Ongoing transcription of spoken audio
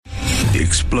The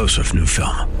explosive new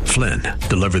film, Flynn,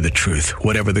 deliver the truth,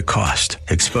 whatever the cost.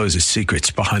 Exposes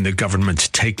secrets behind the government's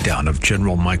takedown of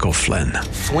General Michael Flynn.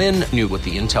 Flynn knew what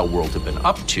the intel world had been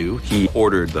up to. He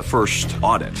ordered the first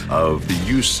audit of the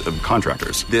use of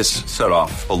contractors. This set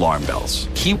off alarm bells.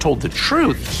 He told the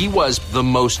truth. He was the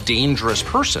most dangerous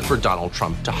person for Donald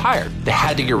Trump to hire. They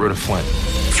had to get rid of Flynn.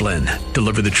 Flynn,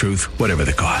 deliver the truth, whatever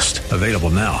the cost. Available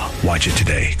now. Watch it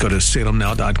today. Go to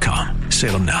salemnow.com.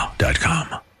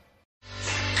 salemnow.com.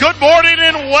 Good morning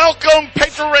and welcome,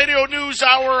 Patriot Radio News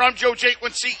Hour. I'm Joe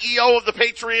Jaquin, CEO of the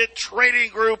Patriot Trading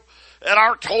Group, and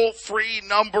our toll-free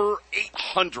number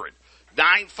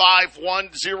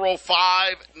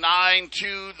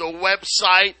 800-951-0592. The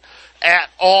website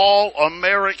at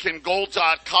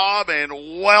allamericangold.com,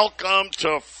 and welcome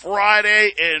to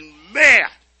Friday. And man,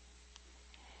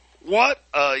 what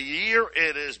a year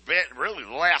it has been. Really,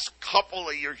 the last couple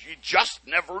of years, you just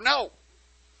never know.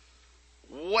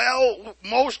 Well,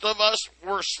 most of us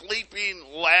were sleeping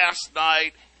last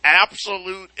night.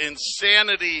 Absolute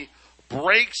insanity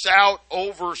breaks out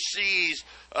overseas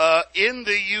in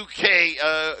the UK,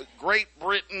 Great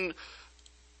Britain.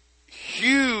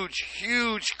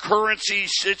 Huge currency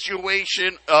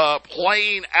situation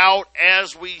playing out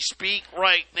as we speak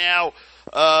right now.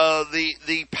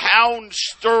 The pound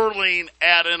sterling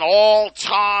at an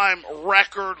all-time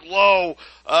record low.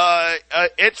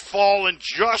 It's fallen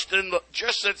just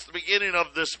since the beginning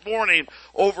of this morning,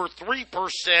 over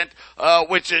 3%,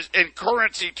 which is in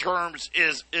currency terms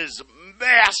is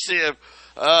massive.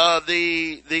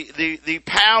 The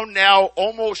pound now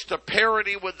almost to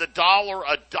parity with the dollar,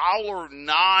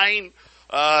 $1.09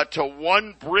 to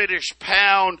one British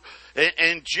pound.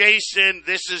 And Jason,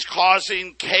 this is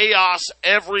causing chaos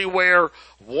everywhere.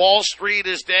 Wall Street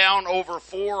is down over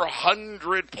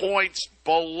 400 points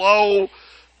below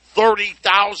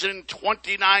 30,000,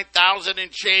 29,000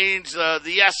 and change.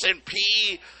 The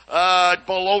S&P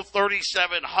below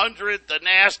 3,700. The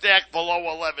NASDAQ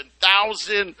below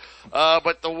 11,000.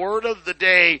 But the word of the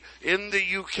day in the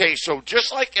UK, so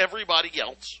just like everybody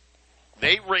else,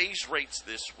 they raised rates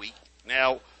this week.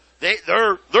 Now,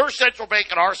 their central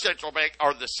bank and our central bank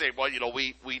are the same. Well,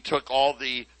 we took all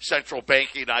the central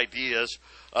banking ideas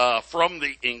from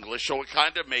the English, so it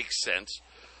kind of makes sense.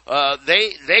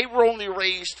 They were only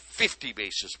raised 50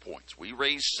 basis points. We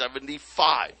raised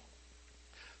 75.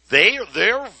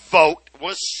 Their vote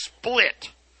was split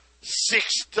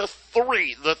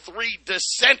 6-3. The three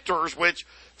dissenters, which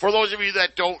for those of you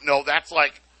that don't know, that's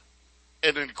like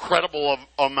an incredible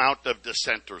amount of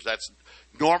dissenters.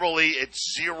 Normally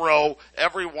it's 0.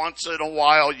 Every once in a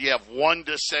while you have one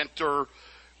dissenter.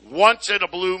 Once in a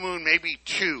blue moon, maybe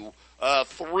 2.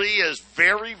 3 is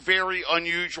very, very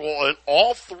unusual, and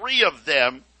all 3 of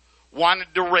them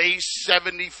wanted to raise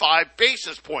 75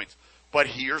 basis points. But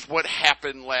here's what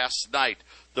happened last night.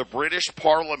 The British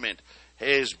Parliament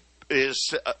is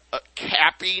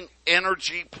capping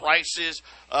energy prices.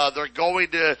 They're going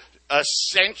to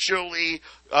essentially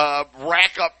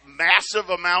rack up massive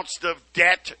amounts of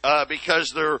debt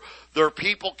because their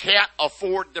people can't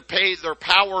afford to pay their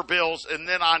power bills. And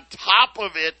then on top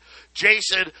of it,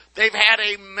 Jason, they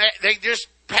just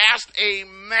passed a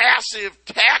massive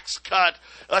tax cut.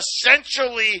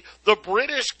 Essentially, the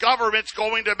British government's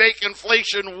going to make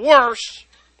inflation worse.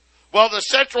 Well, the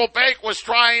central bank was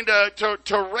trying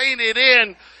to rein it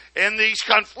in. And these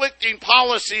conflicting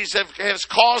policies has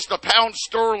caused the pound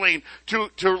sterling to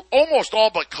almost all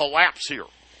but collapse here.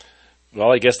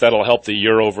 Well, I guess that'll help the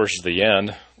euro versus the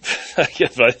yen.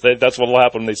 That's what will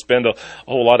happen when they spend a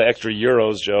whole lot of extra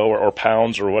euros, Joe, or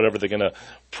pounds or whatever they're going to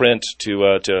print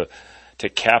to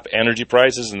cap energy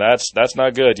prices, and that's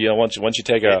not good. Once you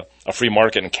take a free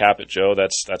market and cap it, Joe,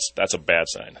 that's a bad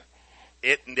sign.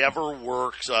 It never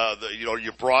works.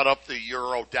 You brought up the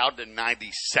euro down to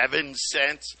 97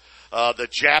 cents. The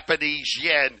Japanese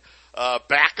yen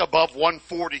back above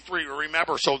 143.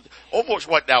 Remember, so almost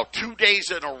 2 days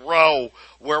in a row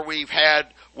where we've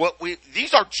had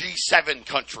these are G7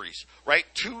 countries, right?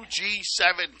 2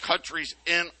 G7 countries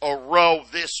in a row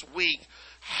this week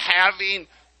having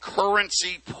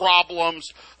currency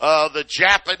problems. The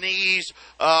Japanese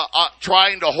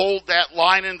trying to hold that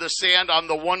line in the sand on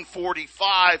the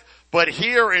 145. But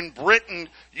here in Britain,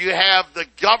 you have the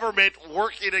government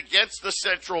working against the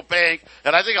central bank.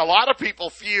 And I think a lot of people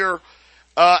fear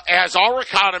as our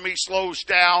economy slows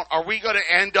down, are we going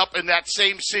to end up in that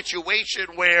same situation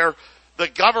where the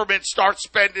government starts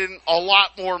spending a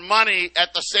lot more money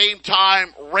at the same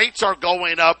time rates are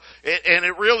going up, and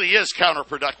it really is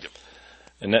counterproductive.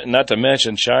 And not to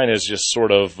mention, China is just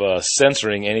sort of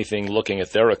censoring anything looking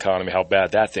at their economy, how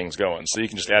bad that thing's going. So you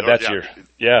can just add that to your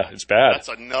 – yeah, it's bad. That's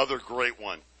another great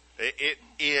one.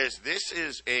 This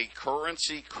is a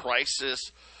currency crisis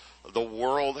the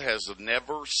world has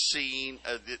never seen.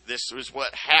 This is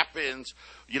what happens.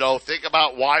 Think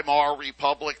about Weimar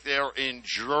Republic there in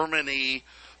Germany,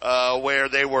 where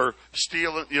they were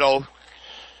stealing,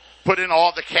 putting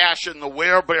all the cash in the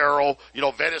wheelbarrow.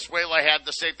 Venezuela had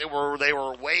the same thing where they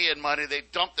were weighing money. They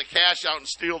dumped the cash out and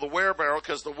steal the wheelbarrow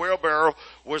because the wheelbarrow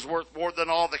was worth more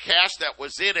than all the cash that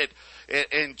was in it.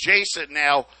 And Jason,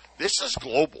 now, this is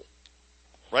global.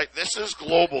 Right, this is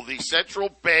global. The central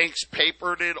banks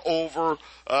papered it over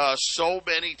so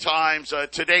many times.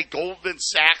 Today, Goldman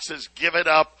Sachs has given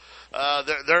up.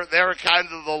 They're kind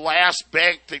of the last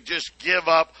bank to just give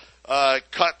up,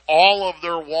 cut all of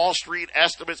their Wall Street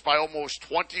estimates by almost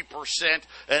 20%,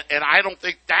 and I don't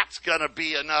think that's going to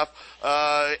be enough.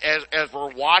 As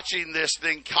we're watching this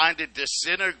thing kind of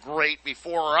disintegrate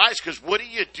before our eyes, because what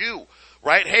do?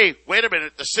 Right? Hey, wait a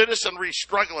minute. The citizenry's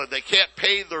struggling. They can't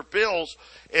pay their bills.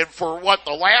 And for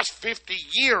the last 50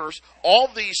 years, all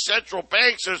these central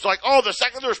banks is like, the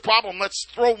second there's a problem, let's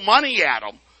throw money at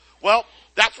them. Well,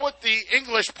 that's what the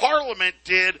English Parliament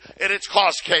did, and it's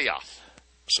caused chaos.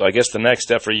 So I guess the next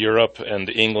step for Europe and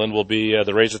England will be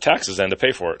to raise the taxes and to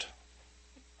pay for it.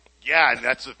 Yeah, and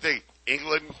that's the thing.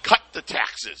 England cut the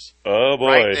taxes. Oh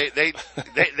boy! Right? They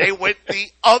went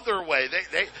the other way.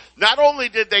 They not only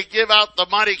did they give out the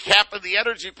money capping the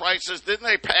energy prices, then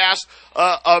they passed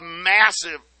a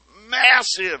massive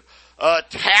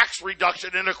tax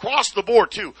reduction, and across the board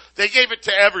too. They gave it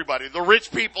to everybody. The rich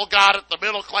people got it, the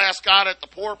middle class got it, the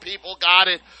poor people got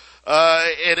it.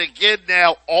 And again,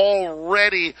 now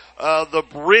already the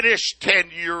British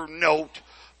 10-year note.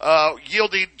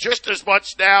 Yielding just as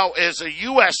much now as a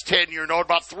U.S. 10-year note,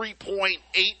 about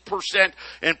 3.8%.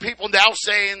 And people now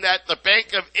saying that the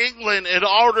Bank of England, in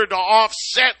order to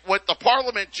offset what the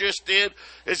Parliament just did,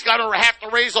 is going to have to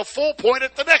raise a full point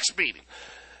at the next meeting.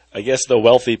 I guess the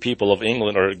wealthy people of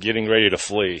England are getting ready to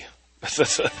flee.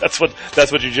 That's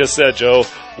what you just said, Joe.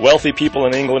 Wealthy people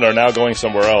in England are now going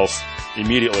somewhere else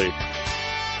immediately.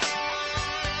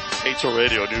 Patriot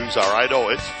Radio News Hour. I know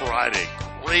it's Friday.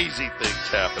 Crazy things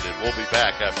happening. We'll be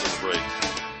back after the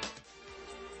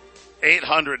break.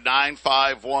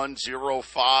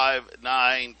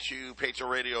 800-951-0592. Patriot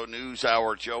Radio News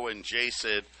Hour. Joe and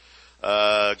Jason.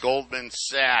 Goldman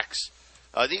Sachs.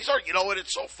 These are,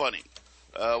 it's so funny.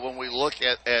 When we look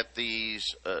at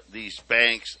these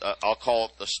banks, I'll call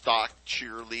it the stock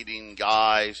cheerleading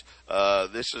guys.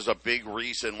 This is a big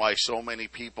reason why so many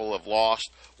people have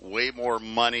lost way more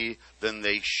money than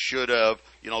they should have.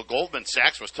 Goldman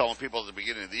Sachs was telling people at the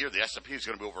beginning of the year the S&P is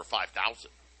going to be over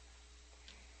 5,000.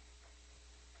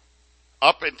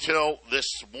 Up until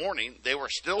this morning, they were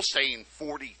still saying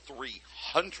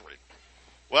 4,300.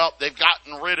 Well, they've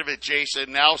gotten rid of it,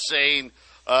 Jason, now saying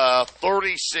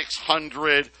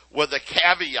 3,600 with a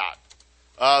caveat.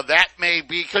 That may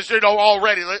be, because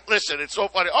already, listen, it's so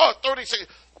funny. 36,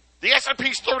 the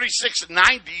S&P's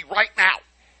 3690 right now.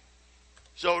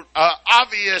 So,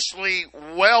 obviously,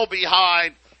 well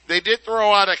behind. They did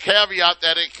throw out a caveat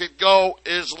that it could go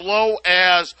as low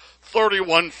as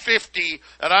 3,150.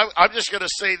 And I'm just going to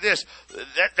say this.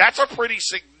 That's a pretty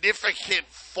significant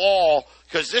fall,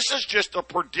 because this is just a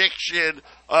prediction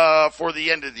for the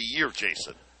end of the year,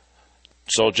 Jason.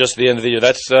 So just the end of the year.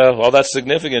 That's that's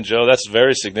significant, Joe. That's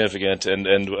very significant.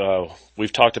 And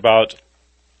we've talked about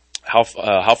how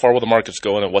far will the markets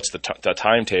go and what's the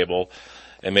timetable.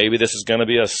 And maybe this is going to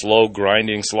be a slow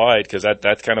grinding slide, because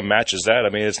that kind of matches that. I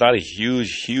mean, it's not a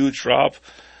huge drop,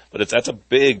 but that's a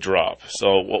big drop.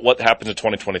 So what happens in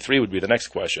 2023 would be the next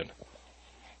question.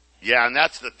 Yeah, and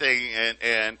that's the thing.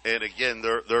 And again,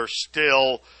 they're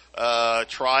still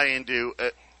trying to.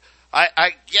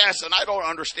 I guess, and I don't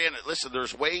understand it. Listen,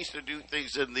 there's ways to do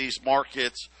things in these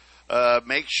markets.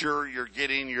 Make sure you're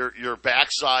getting your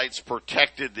backsides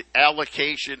protected. The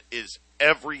allocation is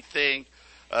everything.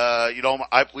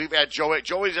 We've had Joey.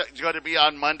 Joey's going to be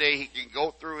on Monday. He can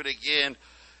go through it again.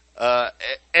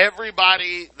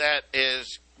 Everybody that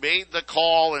has made the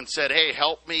call and said, hey,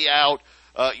 help me out,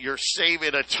 you're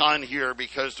saving a ton here,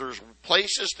 because there's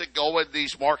places to go in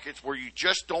these markets where you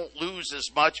just don't lose as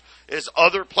much as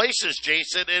other places,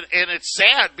 Jason. And it's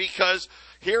sad, because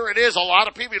here it is. A lot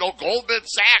of people, Goldman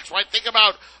Sachs, right? Think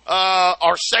about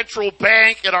our central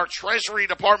bank, and our Treasury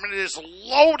Department is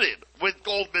loaded with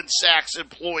Goldman Sachs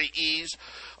employees.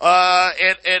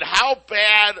 And how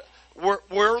bad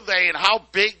were they, and how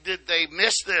big did they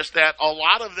miss this, that a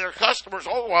lot of their customers,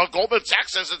 Goldman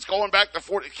Sachs says it's going back to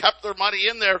 40, kept their money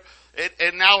in there.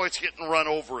 and now it's getting run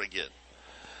over again.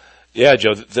 Yeah,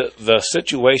 Joe, the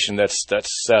situation that's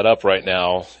set up right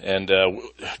now, and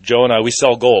Joe and I, we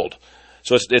sell gold.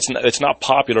 So it's not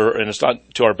popular, and it's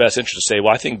not to our best interest to say,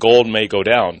 well, I think gold may go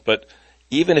down. But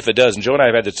even if it does, and Joe and I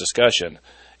have had this discussion,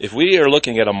 if we are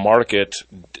looking at a market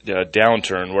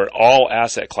downturn where all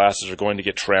asset classes are going to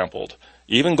get trampled,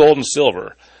 even gold and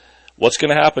silver, what's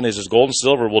going to happen is gold and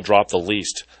silver will drop the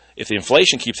least. If the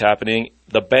inflation keeps happening,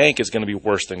 the bank is going to be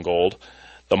worse than gold.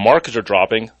 The markets are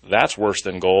dropping. That's worse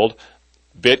than gold.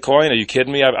 Bitcoin, are you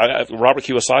kidding me? Robert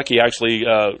Kiyosaki actually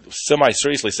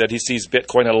semi-seriously said he sees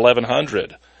Bitcoin at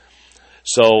 1,100.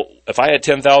 So if I had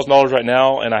 $10,000 right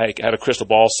now and I had a crystal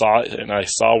ball and I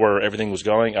saw where everything was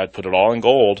going, I'd put it all in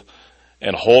gold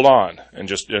and hold on and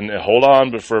hold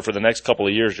on for the next couple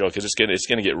of years, Joe, because it's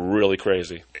going to get really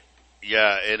crazy.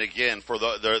 Yeah, and again, for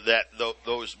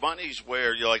those monies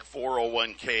where you're like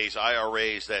 401ks,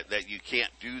 IRAs that you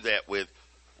can't do that with,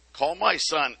 call my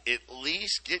son. At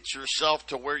least get yourself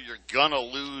to where you're going to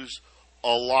lose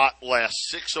a lot less.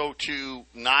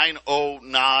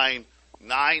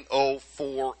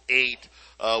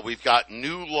 602-909-9048. We've got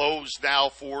new lows now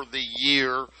for the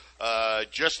year.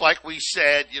 Just like we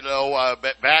said,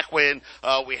 back when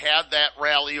we had that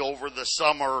rally over the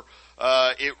summer,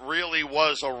 it really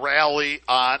was a rally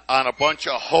on a bunch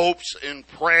of hopes and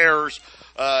prayers.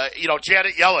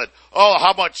 Janet Yellen,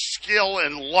 how much skill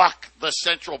and luck the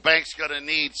central bank's going to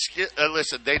need.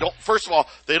 Listen, first of all,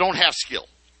 they don't have skill.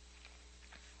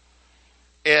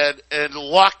 And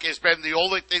luck has been the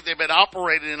only thing they've been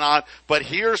operating on. But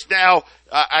here's now,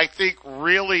 I think,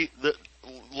 really,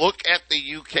 look at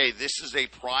the UK. This is a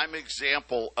prime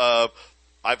example of,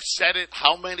 I've said it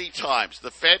how many times.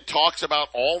 The Fed talks about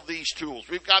all these tools.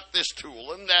 We've got this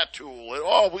tool and that tool. And,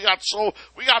 we got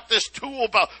this tool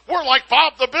belt. We're like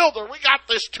Bob the Builder. We got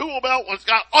this tool belt. It's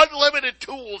got unlimited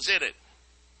tools in it.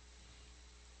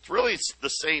 It's really the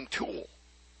same tool.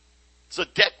 It's a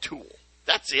debt tool.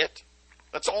 That's it.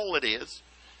 That's all it is.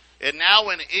 And now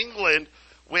in England,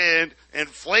 when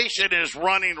inflation is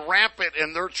running rampant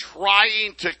and they're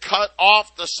trying to cut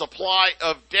off the supply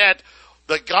of debt,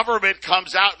 the government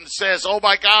comes out and says, oh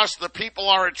my gosh, the people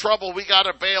are in trouble. We got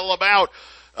to bail them out.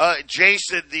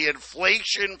 Jason, the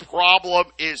inflation problem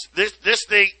is this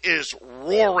thing is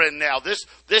roaring now. This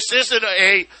isn't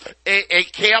a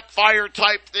campfire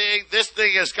type thing. This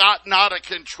thing has gotten out of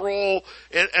control,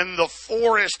 and the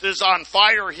forest is on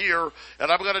fire here.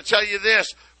 And I'm going to tell you this: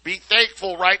 be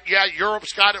thankful, right? Yeah,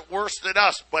 Europe's got it worse than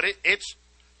us, but it's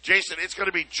Jason, it's going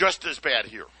to be just as bad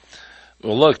here.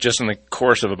 Well, look, just in the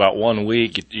course of about 1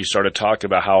 week, you started talking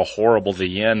about how horrible the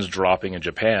yen's dropping in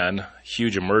Japan,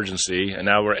 huge emergency, and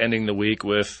now we're ending the week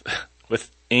with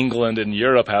England and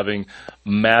Europe having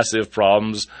massive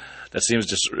problems that seems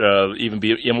to even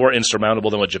be more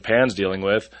insurmountable than what Japan's dealing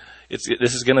with.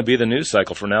 This is going to be the news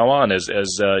cycle from now on. As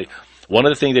one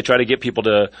of the things they try to get people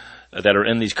that are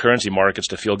in these currency markets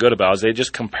to feel good about is they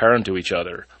just compare them to each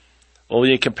other. Well,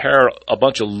 when you compare a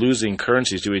bunch of losing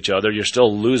currencies to each other, you're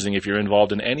still losing if you're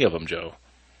involved in any of them, Joe.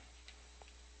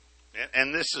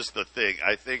 And this is the thing.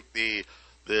 I think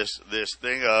this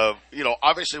thing of,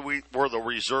 obviously we're the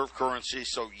reserve currency,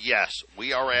 so yes,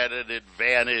 we are at an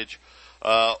advantage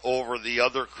over the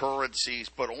other currencies,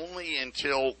 but only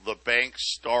until the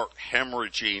banks start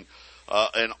hemorrhaging.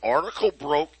 An article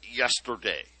broke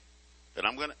yesterday, and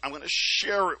I'm going to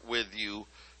share it with you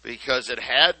because it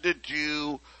had to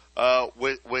do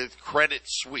with Credit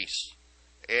Suisse.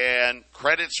 And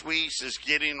Credit Suisse is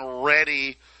getting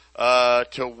ready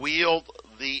to wield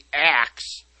the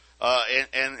axe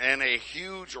and a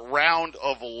huge round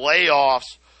of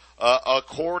layoffs,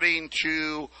 according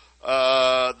to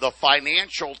the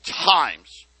Financial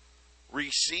Times,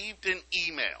 received an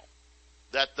email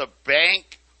that the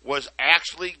bank was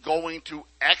actually going to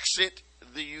exit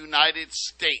the United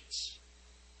States.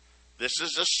 This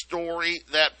is a story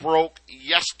that broke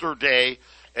yesterday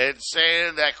and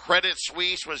saying that Credit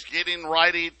Suisse was getting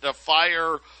ready to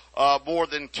fire more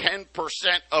than 10%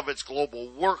 of its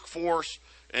global workforce,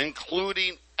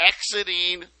 including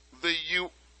exiting the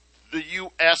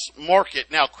U.S.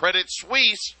 market. Now, Credit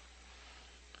Suisse,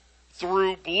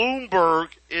 through Bloomberg,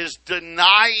 is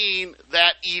denying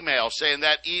that email, saying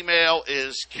that email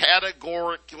is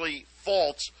categorically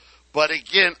false. But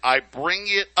again, I bring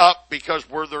it up because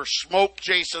where there's smoke,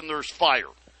 Jason, there's fire.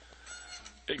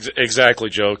 Exactly,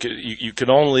 Joe. You can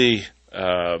only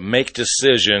make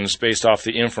decisions based off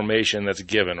the information that's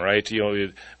given, right?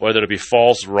 Whether it be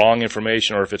false, wrong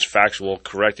information, or if it's factual,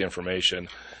 correct information.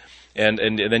 And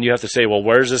then you have to say, well,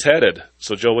 where's this headed?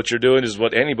 So, Joe, what you're doing is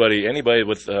what anybody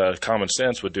with common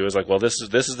sense would do is like, well, this is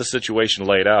the situation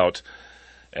laid out.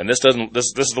 And this doesn't.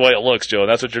 This is the way it looks, Joe. And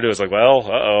that's what you're doing. It's like,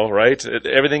 well, right?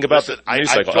 Everything about the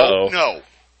news cycle. I don't know,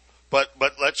 but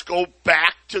let's go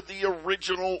back to the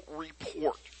original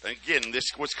report. Again, this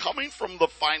was coming from the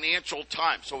Financial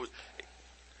Times, so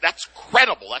that's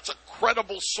credible. That's a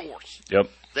credible source. Yep.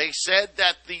 They said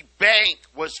that the bank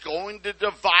was going to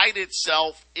divide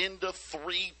itself into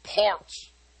 3 parts.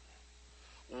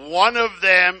 One of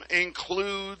them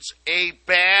includes a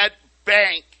bad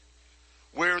bank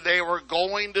where they were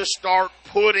going to start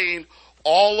putting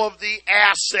all of the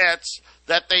assets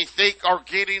that they think are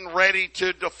getting ready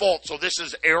to default. So this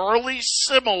is eerily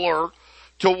similar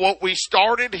to what we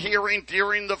started hearing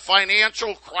during the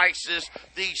financial crisis,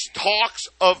 these talks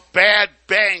of bad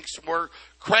banks where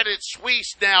Credit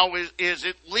Suisse now is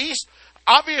at least,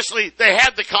 obviously they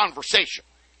had the conversation.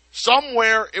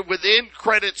 Somewhere within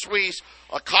Credit Suisse,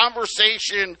 a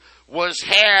conversation was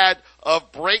had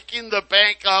of breaking the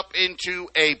bank up into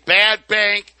a bad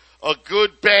bank, a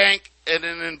good bank, and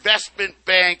an investment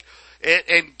bank,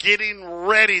 and getting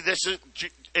ready.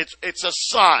 It's a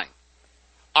sign.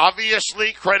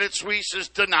 Obviously, Credit Suisse is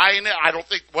denying it. I don't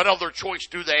think, what other choice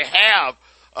do they have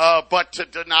but to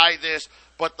deny this?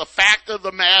 But the fact of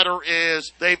the matter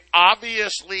is they've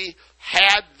obviously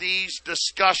had these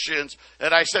discussions.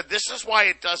 And I said, this is why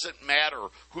it doesn't matter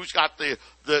who's got the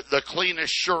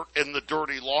cleanest shirt in the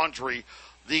dirty laundry.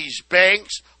 These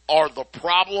banks are the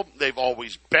problem. They've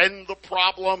always been the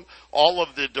problem. All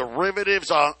of the derivatives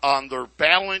on their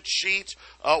balance sheets.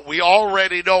 We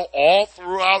already know all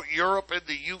throughout Europe and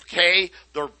the UK,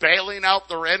 they're bailing out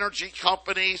their energy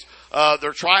companies.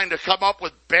 They're trying to come up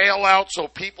with bailouts so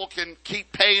people can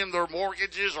keep paying their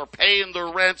mortgages or paying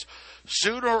their rents.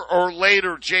 Sooner or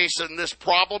later, Jason, this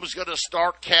problem is going to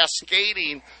start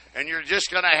cascading, and you're just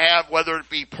going to have, whether it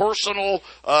be personal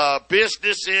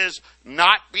businesses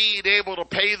not being able to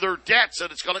pay their debts,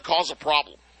 and it's going to cause a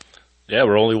problem. Yeah,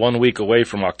 we're only 1 week away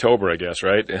from October, I guess,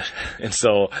 right? And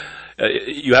so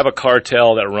you have a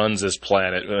cartel that runs this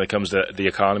planet when it comes to the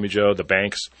economy, Joe, the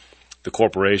banks, the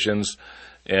corporations.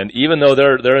 And even though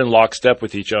they're in lockstep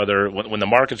with each other, when the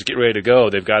markets get ready to go,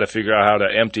 they've got to figure out how to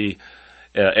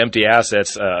empty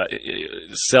assets,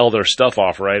 sell their stuff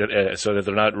off, right? So that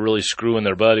they're not really screwing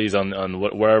their buddies on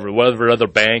whatever other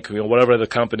bank, whatever other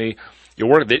company.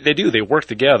 They work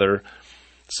together.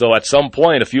 So at some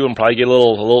point, a few of them probably get a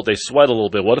little, they sweat a little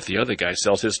bit. What if the other guy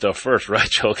sells his stuff first, right,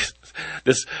 Joe?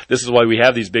 This is why we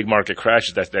have these big market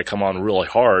crashes that come on really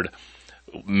hard.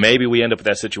 Maybe we end up with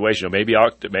that situation. Maybe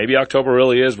October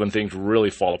really is when things really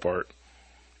fall apart.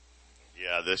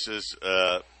 Yeah, this is,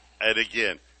 and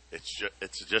again,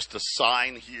 it's just a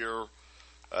sign here.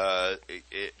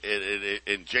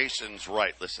 And Jason's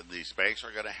right. Listen, these banks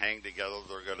are going to hang together.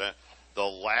 The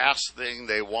last thing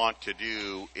they want to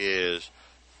do is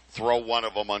throw one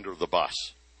of them under the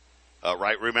bus.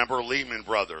 Right? Remember Lehman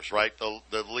Brothers, right?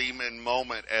 The Lehman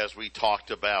moment as we talked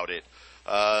about it.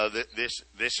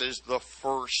 This is the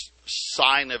first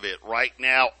sign of it right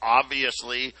now.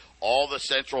 Obviously, all the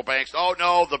central banks, oh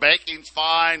no, the banking's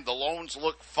fine, the loans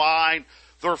look fine.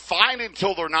 They're fine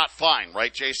until they're not fine,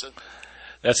 right, Jason?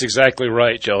 That's exactly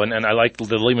right, Joe. And I like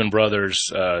the Lehman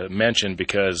Brothers mention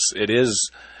because it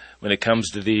is, when it comes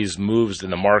to these moves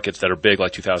in the markets that are big,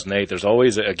 like 2008, there's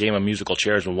always a game of musical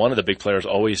chairs, and one of the big players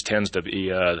always tends to be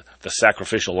the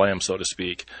sacrificial lamb, so to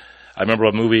speak. I remember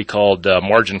a movie called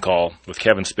Margin Call with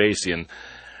Kevin Spacey, and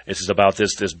this is about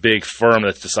this big firm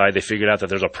that's decided they figured out that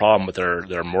there's a problem with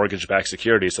their mortgage-backed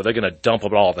securities, so they're going to dump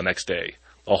it all the next day.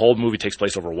 The whole movie takes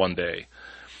place over one day.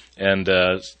 And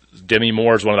Demi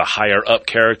Moore is one of the higher-up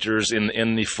characters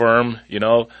in the firm,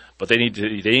 but they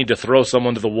need to throw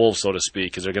someone to the wolves, so to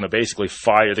speak, because they're going to basically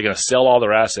they're going to sell all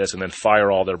their assets and then fire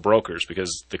all their brokers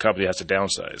because the company has to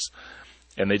downsize.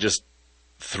 And they just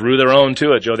threw their own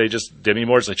to it, Joe. Demi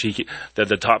Moore's like,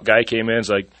 the top guy came in, it's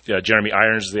like, Jeremy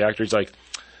Irons is the actor, he's like,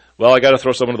 well, I got to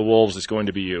throw someone to the wolves, it's going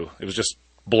to be you. It was just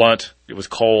blunt, it was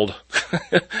cold,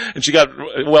 and she got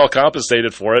well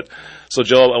compensated for it. So,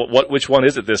 Joe, which one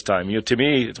is it this time? To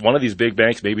me, it's one of these big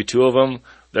banks, maybe two of them,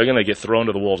 they're going to get thrown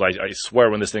to the wolves. I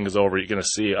swear when this thing is over, you're going to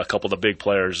see a couple of the big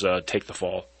players take the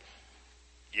fall.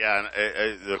 Yeah,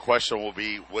 and the question will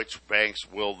be, which banks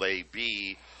will they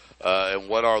be, and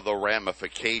what are the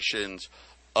ramifications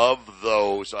of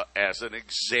those? As an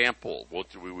example,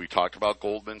 we talked about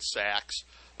Goldman Sachs.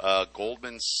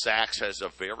 Goldman Sachs has a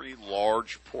very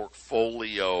large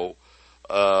portfolio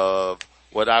of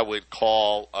what I would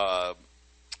call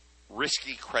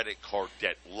risky credit card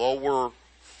debt, lower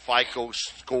FICO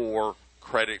score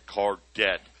credit card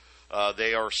debt.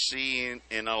 They are seeing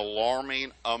an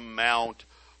alarming amount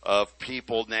of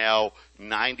people now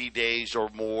 90 days or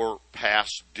more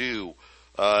past due.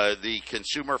 The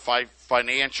Consumer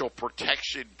Financial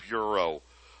Protection Bureau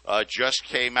just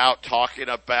came out talking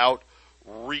about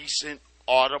recent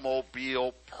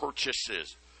automobile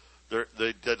purchases.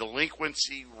 The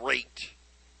delinquency rate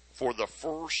for the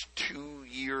first 2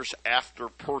 years after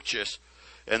purchase,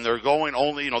 and they're going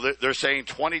only, they're saying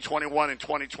 2021 and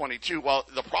 2022. Well,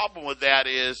 the problem with that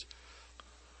is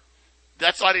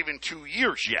that's not even 2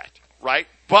 years yet, right?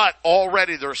 But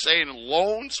already they're saying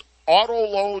auto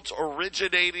loans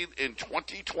originating in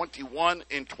 2021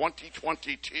 and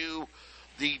 2022,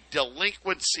 the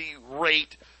delinquency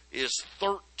rate is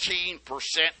 13%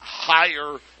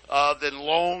 higher than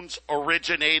loans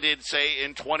originated, say,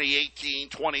 in 2018,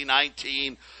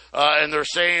 2019. And they're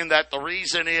saying that the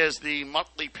reason is the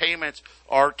monthly payments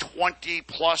are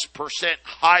 20+%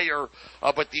 higher.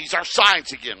 But these are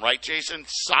signs again, right, Jason?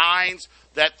 Signs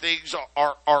that things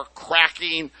are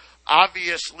cracking.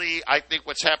 Obviously, I think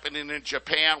what's happening in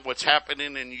Japan, what's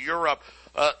happening in Europe,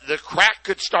 the crack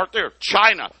could start there.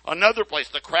 China, another place,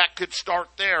 the crack could start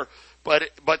there.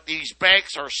 But these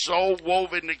banks are so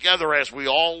woven together, as we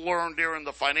all learned during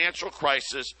the financial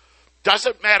crisis.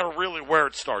 Doesn't matter really where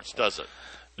it starts, does it?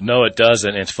 No, it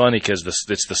doesn't. It's funny because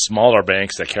it's the smaller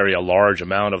banks that carry a large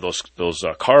amount of those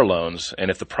car loans,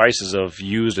 and if the prices of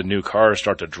used and new cars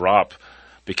start to drop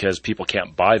because people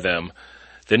can't buy them,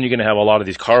 then you're going to have a lot of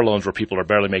these car loans where people are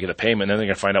barely making a payment, and then they're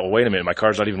going to find out, well, wait a minute, my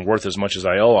car's not even worth as much as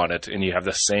I owe on it. And you have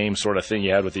the same sort of thing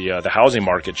you had with the housing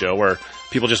market, Joe, where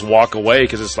people just walk away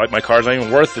because it's like my car's not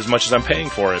even worth as much as I'm paying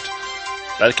for it.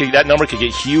 That number could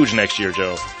get huge next year,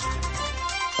 Joe.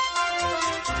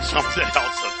 Something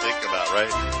else to think about,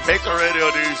 right? Patriot Radio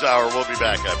News Hour. We'll be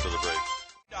back after the break.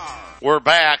 We're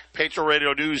back. Patriot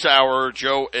Radio News Hour.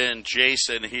 Joe and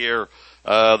Jason here.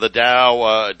 The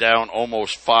Dow down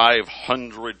almost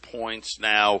 500 points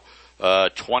now,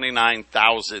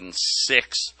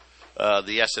 29,006.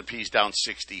 The S&P's down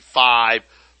 65,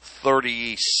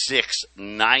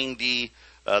 3690.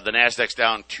 The Nasdaq's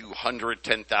down 200,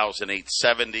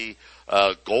 10,870.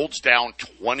 Gold's down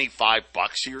 $25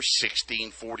 here,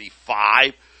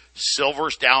 1645.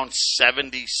 Silver's down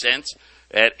 70 cents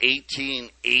at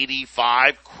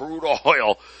 1885. Crude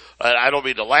oil, I don't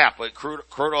mean to laugh, but crude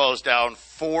oil is down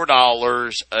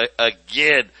 $4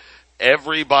 again.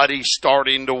 Everybody's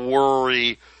starting to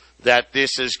worry that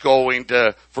this is going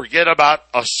to forget about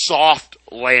a soft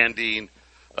landing.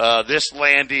 This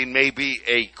landing may be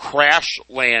a crash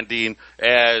landing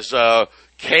as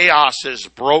chaos has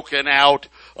broken out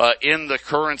in the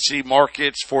currency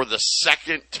markets for the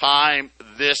second time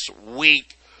this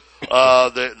week.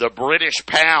 The British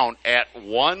pound at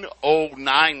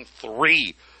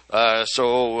 1093.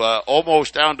 So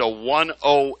almost down to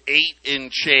 108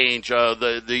 in change.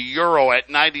 The euro at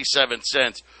 97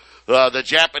 cents. The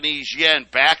Japanese yen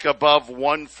back above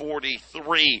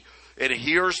 143. And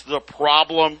here's the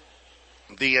problem.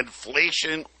 The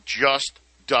inflation just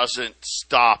doesn't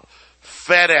stop.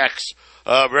 FedEx,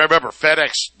 remember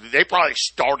FedEx, they probably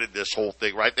started this whole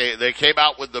thing, right? They came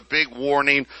out with the big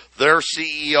warning. Their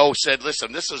CEO said,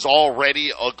 listen, this is already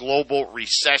a global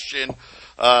recession.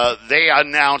 They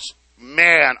announced,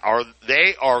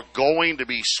 they are going to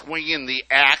be swinging the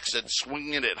axe and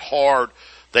swinging it hard.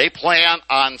 They plan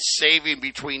on saving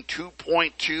between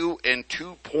 $2.2 and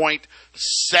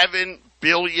 $2.7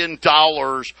 billion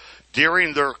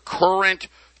during their current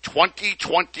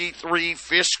 2023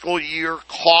 fiscal year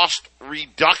cost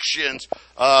reductions.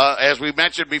 As we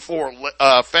mentioned before,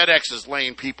 FedEx is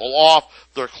laying people off.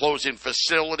 They're closing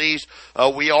facilities.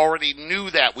 We already knew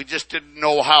that. We just didn't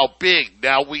know how big.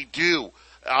 Now we do.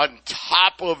 On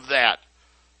top of that,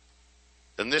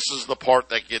 and this is the part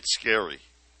that gets scary,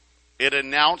 it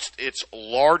announced its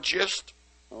largest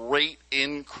rate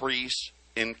increase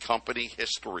in company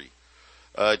history.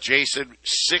 Jason,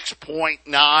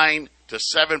 6.9 to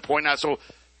 7.9, so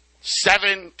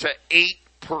 7 to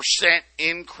 8%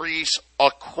 increase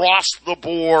across the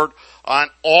board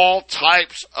on all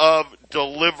types of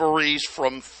deliveries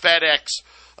from FedEx.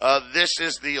 This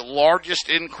is the largest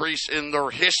increase in their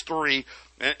history,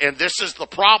 and this is the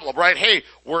problem, right? Hey,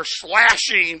 we're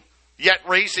slashing yet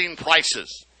raising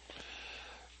prices.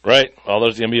 Right. Well,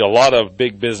 there's going to be a lot of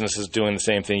big businesses doing the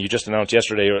same thing. You just announced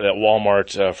yesterday that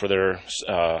Walmart, for their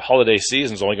holiday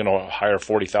season, is only going to hire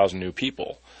 40,000 new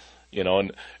people. You know,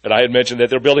 and I had mentioned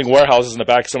that they're building warehouses in the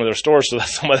back of some of their stores, so that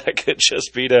some of that could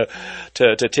just be to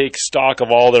take stock of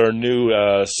all their new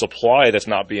supply that's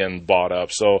not being bought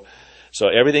up. So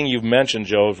everything you've mentioned,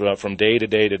 Joe, from day to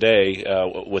day to day,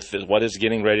 with what is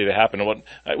getting ready to happen, and what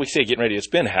we say getting ready, it's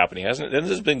been happening, hasn't it? This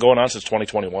has been going on since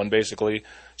 2021, basically,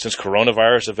 since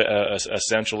coronavirus,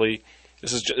 essentially.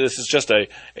 This is just a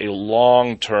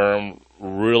long-term,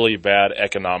 really bad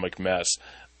economic mess.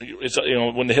 It's,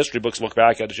 when the history books look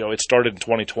back at it, Joe, it started in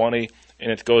 2020,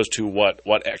 and it goes to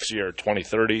what X year,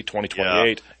 2030,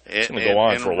 2028. Yeah. It's going to go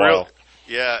on for a while.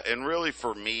 Yeah, and really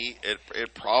for me,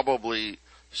 it probably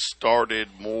started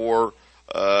more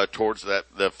towards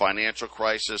the financial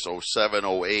crisis, 07,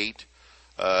 08.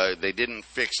 They didn't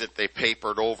fix it. They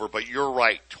papered over. But you're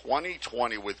right.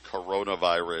 2020 with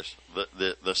coronavirus,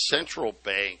 the central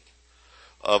bank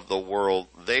of the world,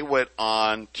 they went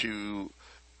on to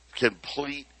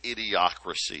complete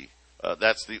idiocracy.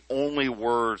 That's the only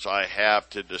words I have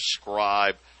to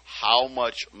describe how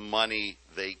much money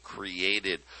they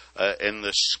created and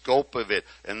the scope of it.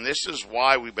 And this is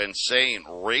why we've been saying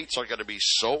rates are going to be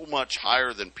so much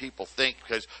higher than people think,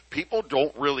 because people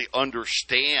don't really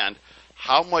understand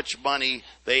how much money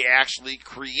they actually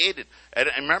created. And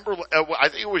I remember, I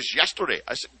think it was yesterday,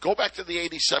 I said, go back to the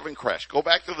 87 crash, go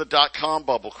back to the dot-com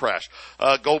bubble crash,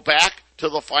 go back to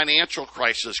the financial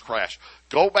crisis crash,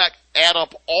 go back, add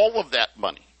up all of that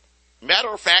money. Matter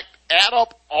of fact, add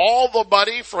up all the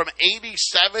money from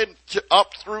 87 to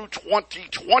up through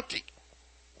 2020.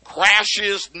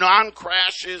 Crashes,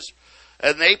 non-crashes,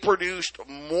 and they produced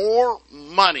more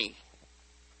money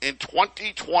in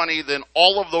 2020 than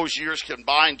all of those years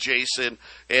combined, Jason,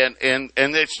 and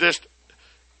it's just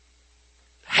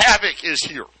havoc is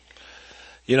here.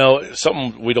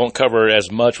 Something we don't cover as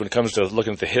much when it comes to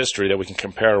looking at the history that we can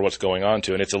compare what's going on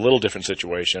to, and it's a little different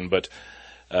situation, but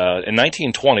in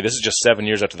 1920, this is just 7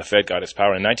 years after the Fed got its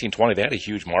power. In 1920, they had a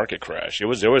huge market crash. There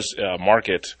was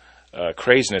market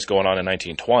craziness going on in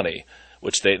 1920,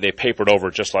 which they papered over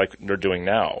just like they're doing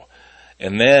now.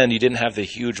 And then you didn't have the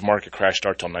huge market crash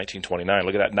start till 1929.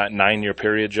 Look at that 9-year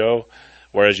period, Joe.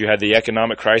 Whereas you had the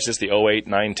economic crisis, the 08,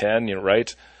 9, 10,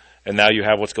 right? And now you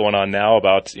have what's going on now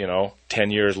about,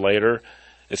 10 years later.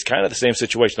 It's kind of the same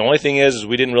situation. The only thing is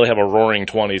we didn't really have a roaring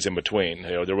 20s in between.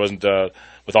 There wasn't,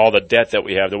 with all the debt that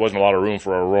we have, there wasn't a lot of room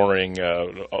for a roaring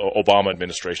Obama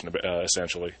administration,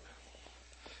 essentially.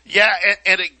 Yeah,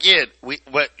 and again, we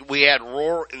had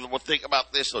roar. Well, think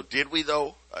about this, though. Did we,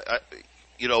 though?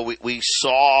 We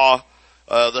saw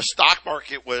the stock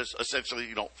market was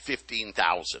essentially,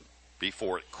 15,000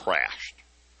 before it crashed.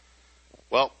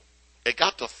 Well, it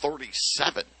got to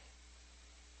 37.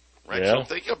 Right, yeah. So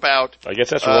think about. I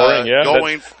guess that's roaring, yeah.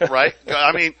 Going right.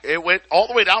 I mean, it went all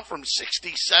the way down from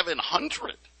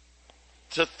 6,700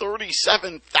 to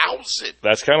 37,000.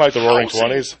 That's kind of like the Roaring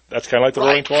 20s. That's kind of like the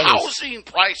Roaring 20s. Housing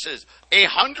prices,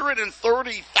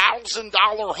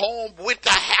 $130,000 home went to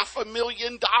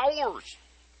 $500,000.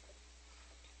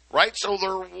 Right, so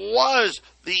there was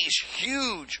these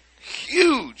huge,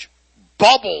 huge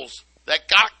bubbles that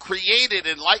got created,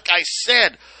 and like I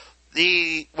said.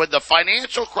 When the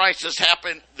financial crisis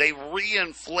happened, they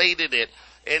reinflated it,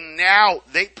 and now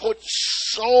they put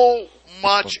so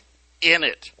much in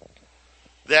it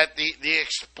that the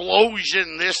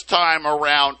explosion this time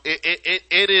around,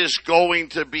 it is going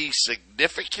to be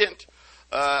significant.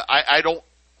 I don't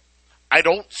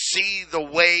see the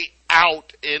way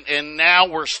out, and now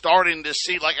we're starting to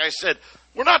see, like I said,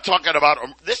 we're not talking about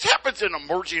 – this happens in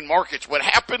emerging markets. What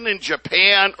happened in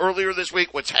Japan earlier this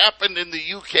week, what's happened in the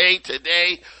UK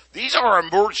today, these are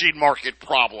emerging market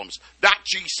problems, not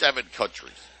G7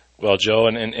 countries. Well, Joe,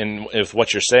 and with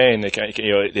what you're saying,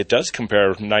 it does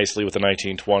compare nicely with the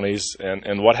 1920s.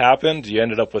 And what happened? You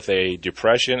ended up with a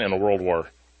depression and a world war.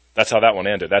 That's how that one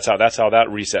ended. That's how that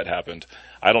reset happened.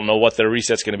 I don't know what the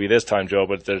reset's going to be this time, Joe,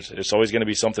 but it's always going to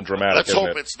be something dramatic. Let's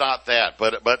hope it's not that.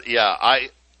 But yeah,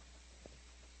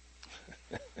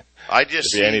 I just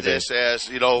see this as,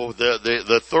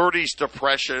 the 30s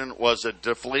depression was a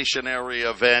deflationary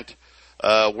event.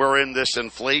 We're in this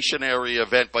inflationary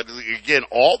event. But again,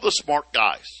 all the smart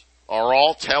guys are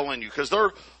all telling you, because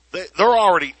they're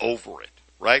already over it,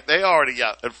 right? They already,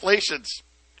 inflation's,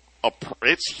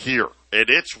 it's here, and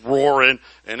it's roaring,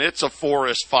 and it's a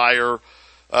forest fire.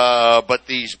 But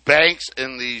these banks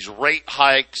and these rate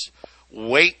hikes,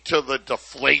 wait till the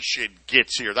deflation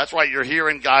gets here. That's why you're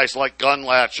hearing guys like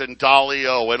Gunlatch and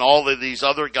Dalio and all of these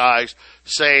other guys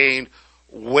saying,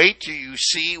 wait till you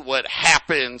see what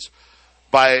happens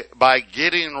by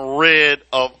getting rid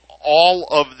of all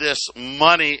of this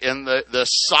money and the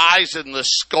size and the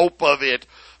scope of it.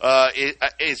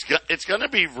 It's going to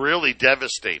be really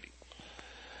devastating.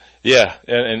 Yeah,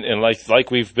 and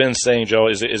like we've been saying, Joe,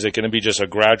 is it going to be just a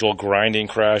gradual grinding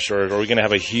crash, or are we going to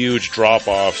have a huge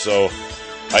drop-off? So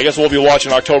I guess we'll be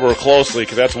watching October closely,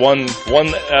 because that's one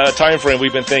time frame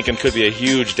we've been thinking could be a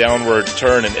huge downward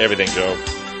turn in everything, Joe.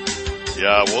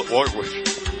 Yeah,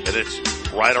 and it's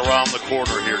right around the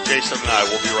corner here. Jason and I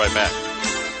will be right back.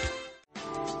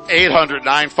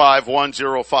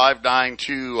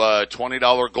 800-951-0592,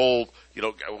 $20 gold. You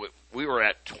know, we were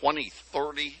at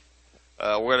 2030.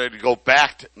 We're going to go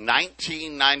back to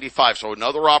 1995. So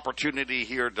another opportunity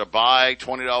here to buy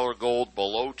 $20 gold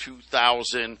below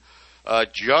 2,000.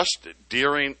 Just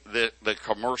during the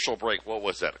commercial break, what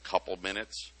was that, a couple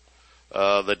minutes?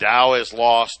 The Dow has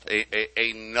lost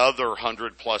another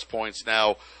 100-plus points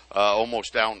now,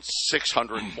 almost down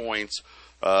 600 points,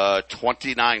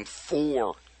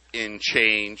 29.4 in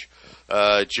change.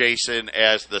 Jason,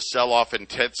 as the sell-off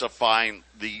intensifying,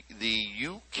 the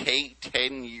UK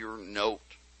 10-year note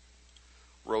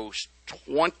rose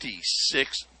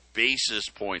 26 basis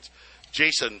points.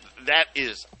 Jason, that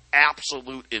is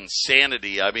absolute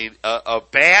insanity. I mean, a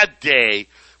bad day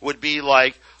would be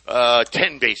like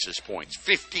 10 basis points,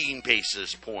 15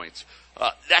 basis points.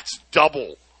 That's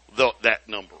double that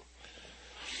number.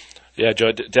 Yeah, Joe,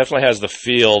 it definitely has the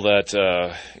feel that,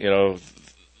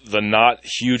 the not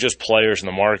hugest players in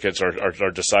the markets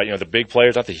are deciding, the big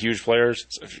players, not the huge players.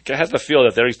 It has the feel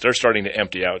that they're starting to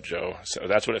empty out, Joe. So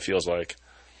that's what it feels like.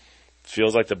 It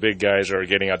feels like the big guys are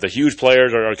getting out. The huge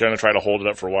players are going to try to hold it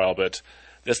up for a while, but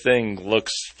this thing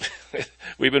looks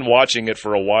 – we've been watching it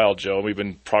for a while, Joe. We've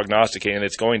been prognosticating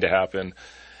it's going to happen.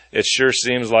 It sure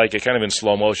seems like it kind of in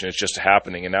slow motion. It's just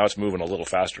happening, and now it's moving a little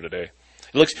faster today.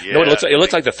 It looks, it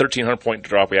looks like the 1,300-point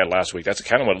drop we had last week. That's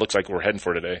kind of what it looks like we're heading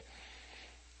for today.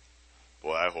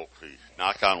 Boy, I hope he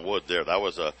knock on wood there. That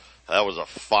was a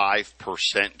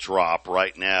 5% drop.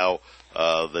 Right now,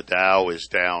 the Dow is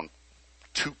down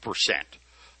 2%.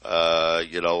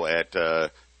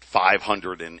 At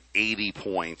 580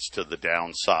 points to the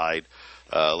downside.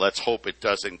 Let's hope it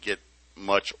doesn't get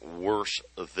much worse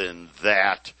than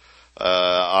that.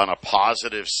 On a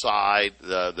positive side,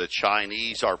 the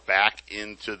Chinese are back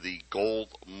into the gold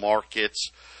markets.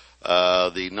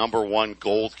 The number one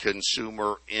gold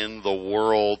consumer in the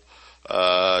world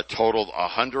totaled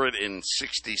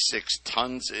 166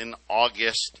 tons in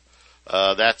August.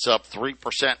 That's up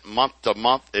 3% month to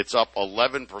month. It's up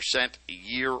 11%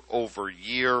 year over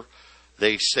year.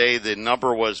 They say the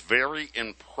number was very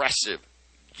impressive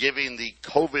given the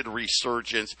COVID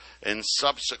resurgence and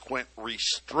subsequent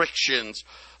restrictions.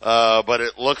 But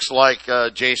it looks like,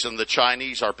 Jason, the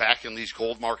Chinese are back in these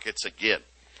gold markets again.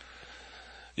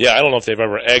 Yeah, I don't know if they've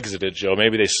ever exited, Joe.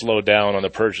 Maybe they slowed down on the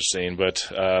purchasing, but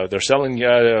they're selling.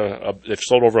 They've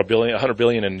sold over $100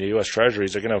 billion in the U.S.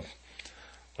 Treasuries. They're going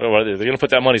to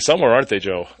put that money somewhere, aren't they,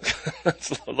 Joe?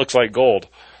 It looks like gold.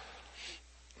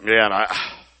 Yeah, and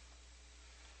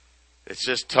it's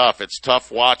just tough. It's tough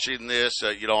watching this.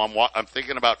 I'm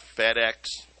thinking about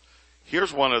FedEx.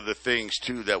 Here's one of the things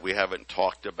too that we haven't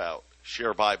talked about: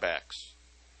 share buybacks,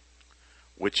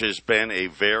 which has been a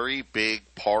very big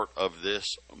part of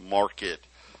this market.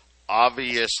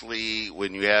 Obviously,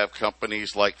 when you have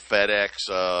companies like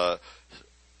FedEx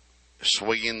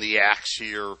swinging the axe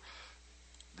here,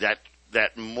 that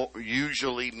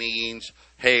usually means,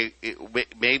 hey,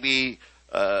 maybe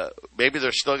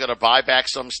they're still going to buy back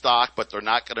some stock, but they're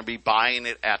not going to be buying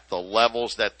it at the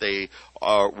levels that they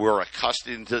were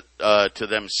accustomed to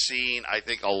them seeing. I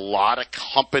think a lot of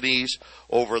companies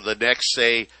over the next,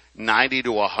 say, 90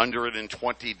 to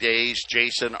 120 days,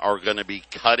 Jason, are going to be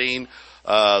cutting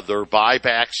their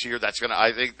buybacks here.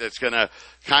 I think that's going to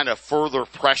kind of further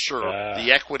pressure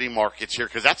the equity markets here,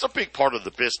 because that's a big part of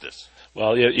the business.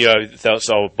 Well,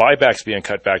 so buybacks being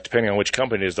cut back, depending on which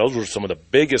company it is, those were some of the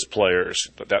biggest players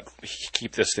that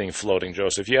keep this thing floating, Joe.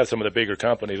 So if you have some of the bigger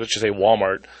companies, let's just say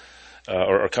Walmart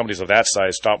or companies of that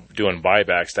size, stop doing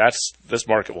buybacks, this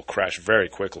market will crash very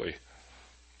quickly.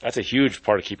 That's a huge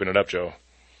part of keeping it up, Joe.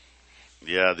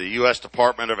 Yeah, the U.S.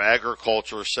 Department of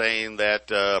Agriculture saying that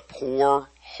poor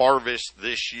harvest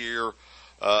this year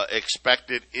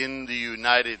expected in the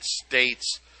United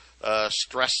States,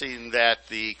 stressing that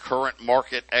the current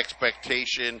market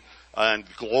expectation on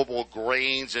global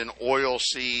grains and oil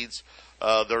seeds,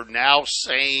 they're now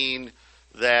saying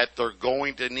that they're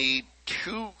going to need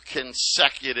 2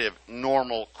 consecutive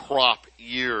normal crop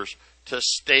years to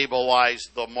stabilize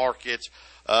the markets.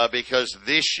 Because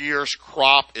this year's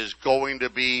crop is going to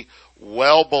be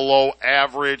well below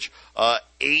average, 8%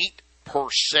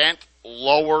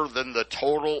 lower than the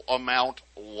total amount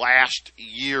last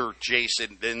year,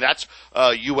 Jason. And that's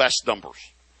U.S. numbers.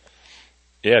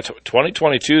 Yeah,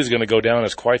 2022 is going to go down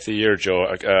as quite the year,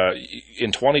 Joe.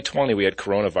 In 2020, we had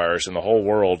coronavirus, and the whole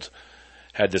world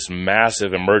had this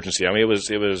massive emergency. I mean, it was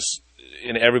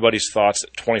in everybody's thoughts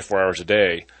 24 hours a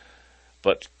day.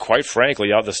 But quite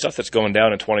frankly, the stuff that's going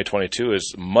down in 2022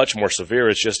 is much more severe.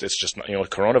 It's just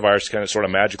coronavirus kind of sort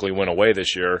of magically went away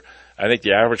this year. I think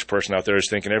the average person out there is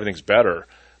thinking everything's better.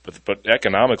 But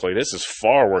economically, this is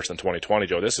far worse than 2020,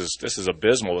 Joe. This is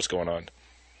abysmal what's going on.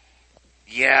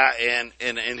 Yeah, and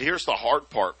here's the hard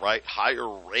part, right? Higher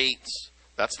rates.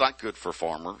 That's not good for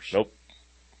farmers. Nope.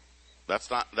 That's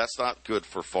not good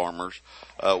for farmers.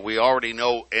 We already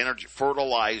know energy,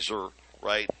 fertilizer,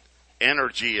 right?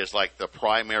 Energy is like the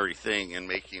primary thing in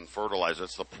making fertilizer.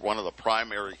 It's one of the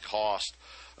primary costs.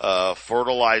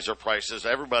 Fertilizer prices,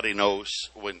 everybody knows,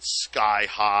 went sky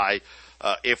high.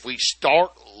 If we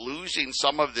start losing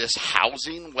some of this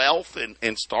housing wealth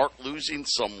and start losing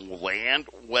some land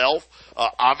wealth,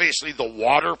 obviously the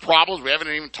water problems, we haven't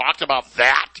even talked about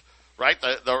that, right?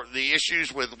 The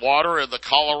issues with water in the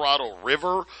Colorado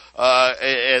River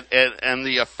and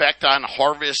the effect on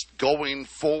harvest going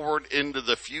forward into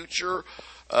the future.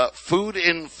 Food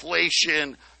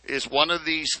inflation is one of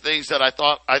these things that I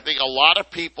think a lot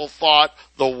of people thought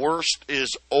the worst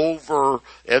is over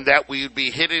and that we'd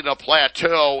be hitting a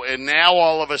plateau, and now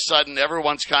all of a sudden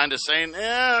everyone's kind of saying,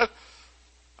 I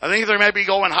think they may be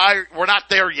going higher. We're not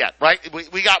there yet, right?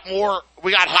 We got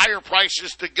higher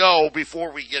prices to go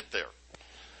before we get there.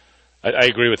 I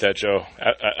agree with that, Joe.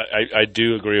 I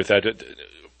do agree with that.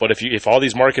 But if all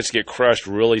these markets get crushed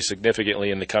really significantly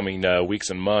in the coming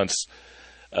weeks and months,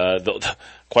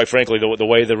 quite frankly, the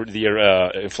way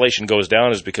the inflation goes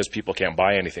down is because people can't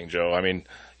buy anything, Joe. I mean,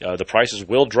 the prices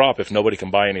will drop if nobody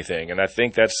can buy anything, and I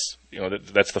think that's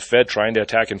the Fed trying to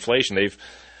attack inflation. They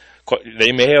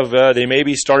may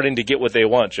be starting to get what they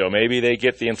want, Joe. Maybe they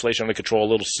get the inflation under control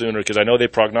a little sooner, because I know they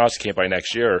prognosticate by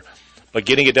next year, but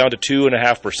getting it down to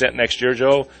 2.5% next year,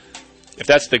 Joe. If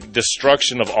that's the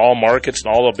destruction of all markets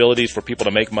and all abilities for people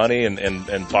to make money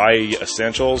and buy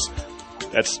essentials,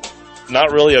 that's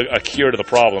not really a cure to the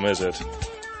problem, is it?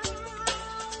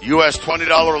 U.S. $20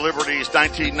 Liberties,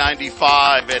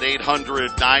 1995 at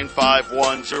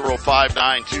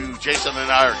 800-951-0592. Jason and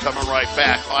I are coming right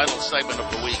back. Final segment of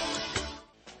the week.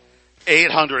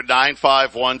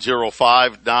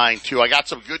 800-951-0592. I got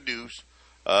some good news.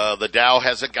 The Dow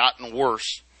hasn't gotten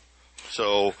worse.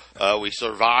 So we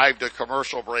survived a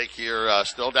commercial break here,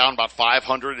 still down about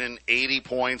 580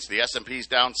 points. The S&P's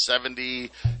down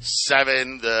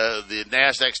 77. The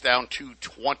Nasdaq's down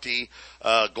 220.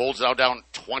 Gold's now down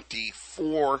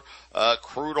 24.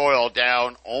 Crude oil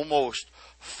down almost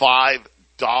 $5.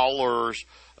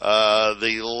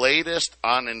 The latest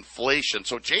on inflation.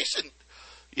 So Jason,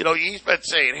 he's been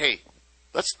saying, hey,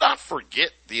 let's not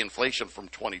forget the inflation from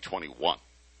 2021.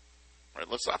 Right?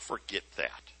 Let's not forget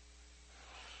that.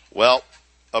 Well,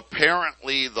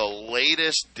 apparently the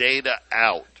latest data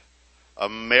out,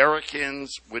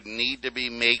 Americans would need to be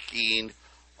making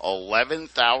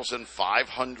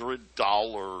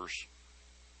 $11,500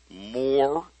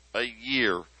 more a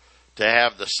year to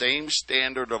have the same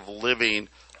standard of living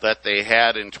that they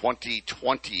had in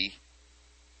 2020.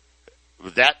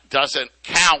 That doesn't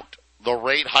count the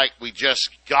rate hike we just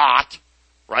got,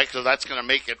 right? So that's going to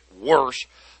make it worse.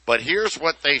 But here's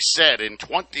what they said. In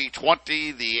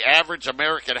 2020, the average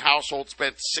American household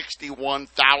spent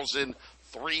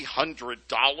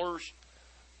 $61,300.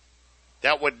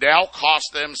 That would now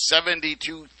cost them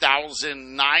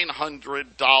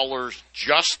 $72,900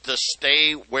 just to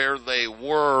stay where they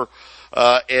were.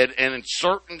 And in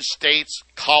certain states,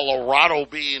 Colorado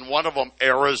being one of them,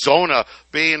 Arizona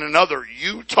being another,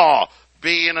 Utah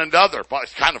being another. But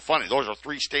it's kind of funny. Those are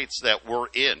three states that we're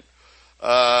in.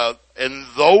 In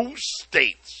those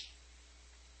states,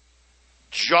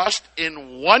 just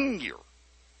in 1 year,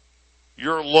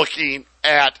 you're looking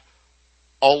at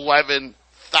 11,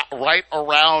 right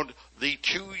around the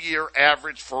 2-year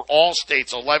average for all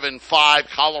states, 11.5.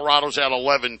 Colorado's at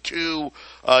 11.2.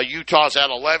 Utah's at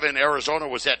 11. Arizona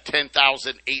was at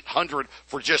 10,800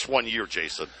 for just 1 year,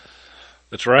 Jason.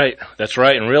 That's right.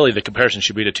 And really the comparison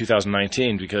should be to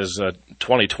 2019, because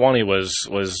 2020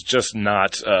 was just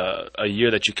not a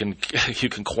year that you can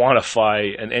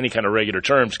quantify in any kind of regular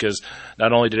terms, because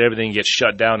not only did everything get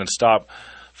shut down and stop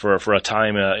for a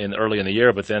time early in the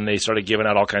year, but then they started giving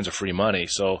out all kinds of free money.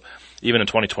 So even in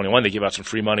 2021, they give out some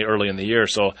free money early in the year.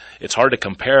 So it's hard to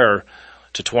compare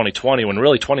to 2020 when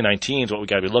really 2019 is what we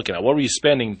got to be looking at. What were you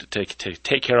spending to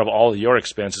take care of all of your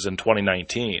expenses in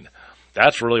 2019?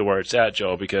 That's really where it's at,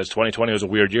 Joe, because 2020 was a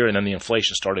weird year, and then the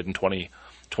inflation started in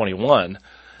 2021.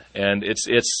 And it's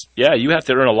you have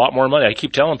to earn a lot more money. I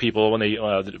keep telling people when they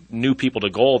new people to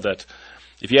gold that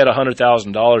if you had $100,000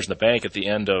 in the bank at the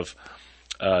end of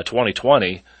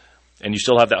 2020, and you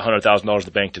still have that $100,000 in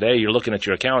the bank today, you're looking at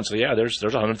your account and say, yeah, there's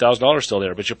 $100,000 still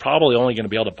there, but you're probably only going to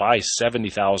be able to buy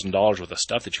 $70,000 worth of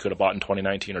stuff that you could have bought in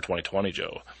 2019 or 2020,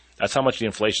 Joe. That's how much the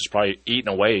inflation's probably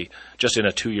eaten away just in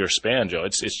a 2-year span, Joe.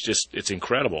 It's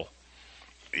incredible.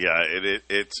 Yeah,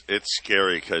 it's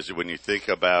scary because when you think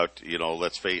about,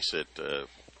 let's face it,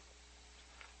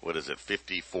 what is it?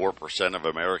 54% of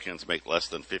Americans make less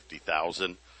than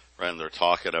 $50,000, right? And they're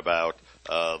talking about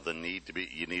you need to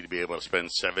be able to spend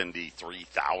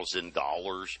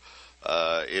 $73,000.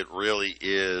 It really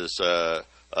is a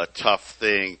tough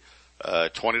thing.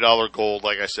 $20 gold,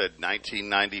 like I said,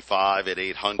 $19.95 at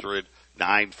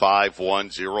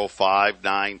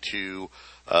 800-951-0592.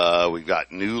 We've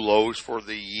got new lows for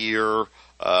the year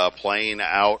playing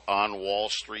out on Wall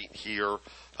Street here.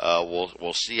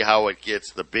 We'll see how it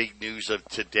gets. The big news of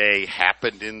today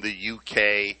happened in the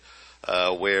UK,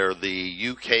 where the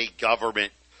UK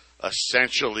government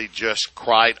essentially just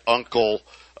cried uncle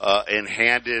and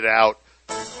handed out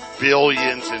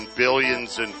billions and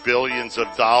billions and billions of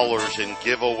dollars in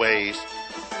giveaways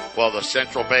while the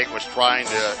central bank was trying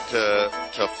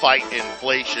to fight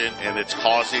inflation, and it's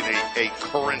causing a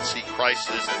currency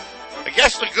crisis. I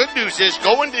guess the good news is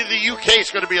going to the UK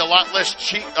is going to be a lot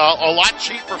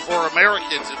cheaper for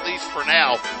Americans, at least for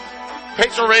now.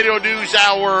 Pacer Radio News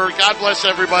Hour. God bless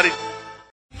everybody.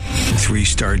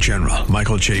 3-star General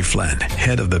Michael J. Flynn,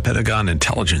 head of the Pentagon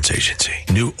Intelligence Agency,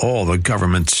 knew all the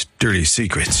government's dirty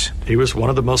secrets. He was one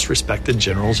of the most respected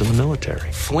generals in the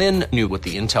military. Flynn knew what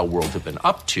the intel world had been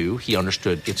up to. He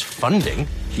understood its funding.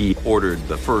 He ordered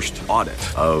the first audit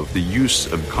of the use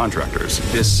of contractors.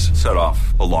 This set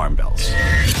off alarm bells.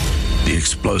 The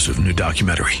explosive new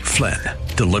documentary, Flynn,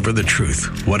 Deliver the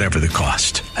Truth, Whatever the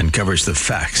Cost, uncovers the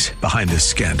facts behind this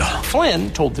scandal.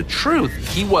 Flynn told the truth.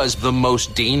 He was the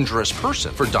most dangerous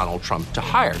person for Donald Trump to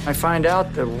hire. I find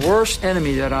out the worst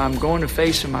enemy that I'm going to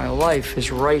face in my life is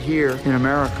right here in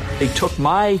America. They took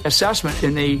my assessment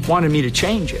and they wanted me to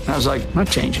change it. And I was like, I'm not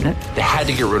changing it. They had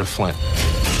to get rid of Flynn.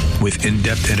 With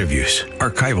in-depth interviews,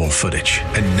 archival footage,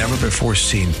 and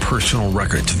never-before-seen personal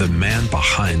records of the man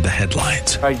behind the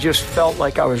headlines. I just felt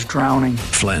like I was drowning.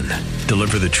 Flynn,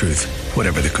 Deliver the Truth,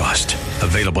 Whatever the Cost.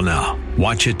 Available now.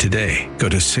 Watch it today. Go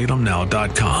to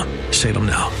salemnow.com.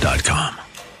 salemnow.com.